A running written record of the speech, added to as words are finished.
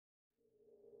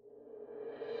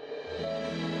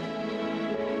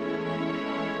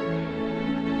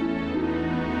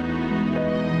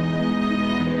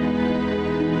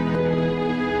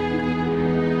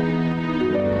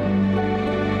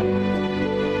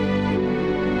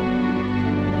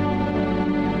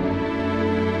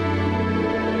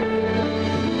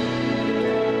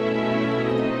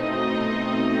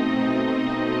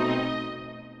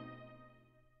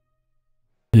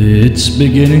It's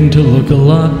beginning to look a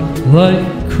lot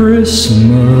like Christmas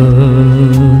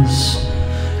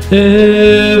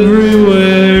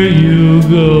everywhere you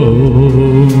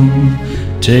go.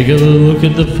 Take a look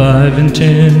at the 5 and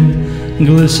 10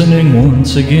 glistening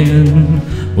once again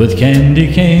with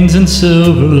candy canes and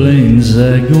silver lanes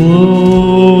that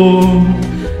glow.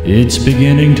 It's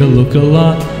beginning to look a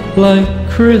lot like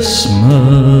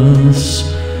Christmas.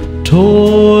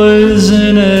 Toys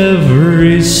in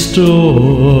every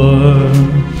store,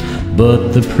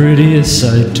 but the prettiest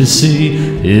sight to see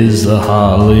is the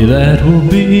holly that will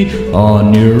be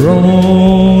on your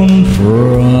own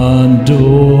front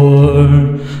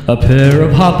door. A pair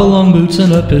of hop-along boots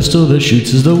and a pistol that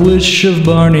shoots is the wish of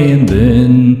Barney and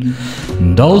Ben.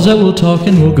 Dolls that will talk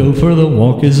and will go for the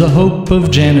walk is the hope of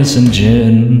Janice and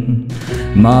Jen.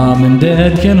 Mom and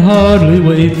Dad can hardly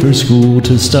wait for school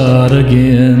to start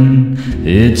again.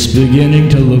 It's beginning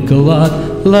to look a lot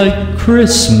like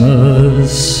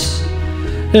Christmas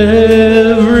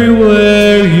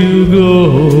everywhere you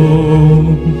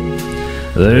go.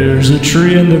 There's a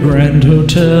tree in the Grand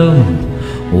Hotel,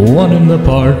 one in the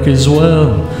park as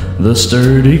well, the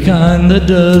sturdy kind that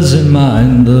doesn't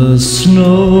mind the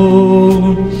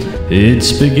snow.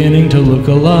 It's beginning to look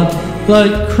a lot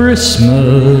like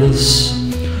Christmas.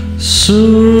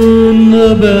 Soon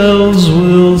the bells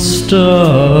will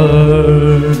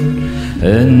start,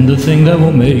 and the thing that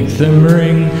will make them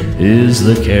ring is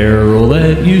the carol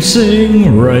that you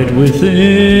sing right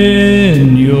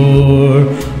within your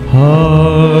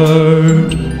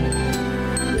heart.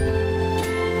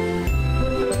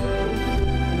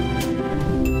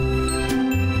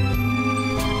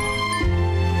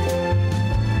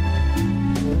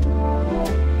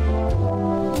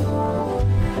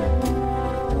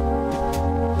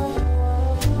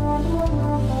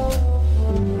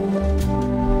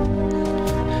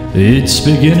 It's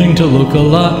beginning to look a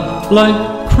lot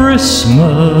like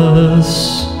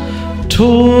Christmas.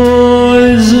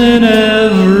 Toys in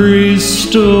every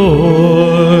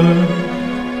store,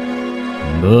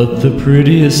 but the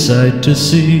prettiest sight to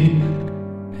see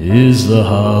is the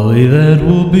holly that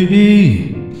will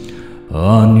be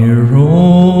on your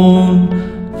own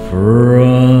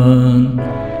front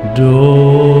door.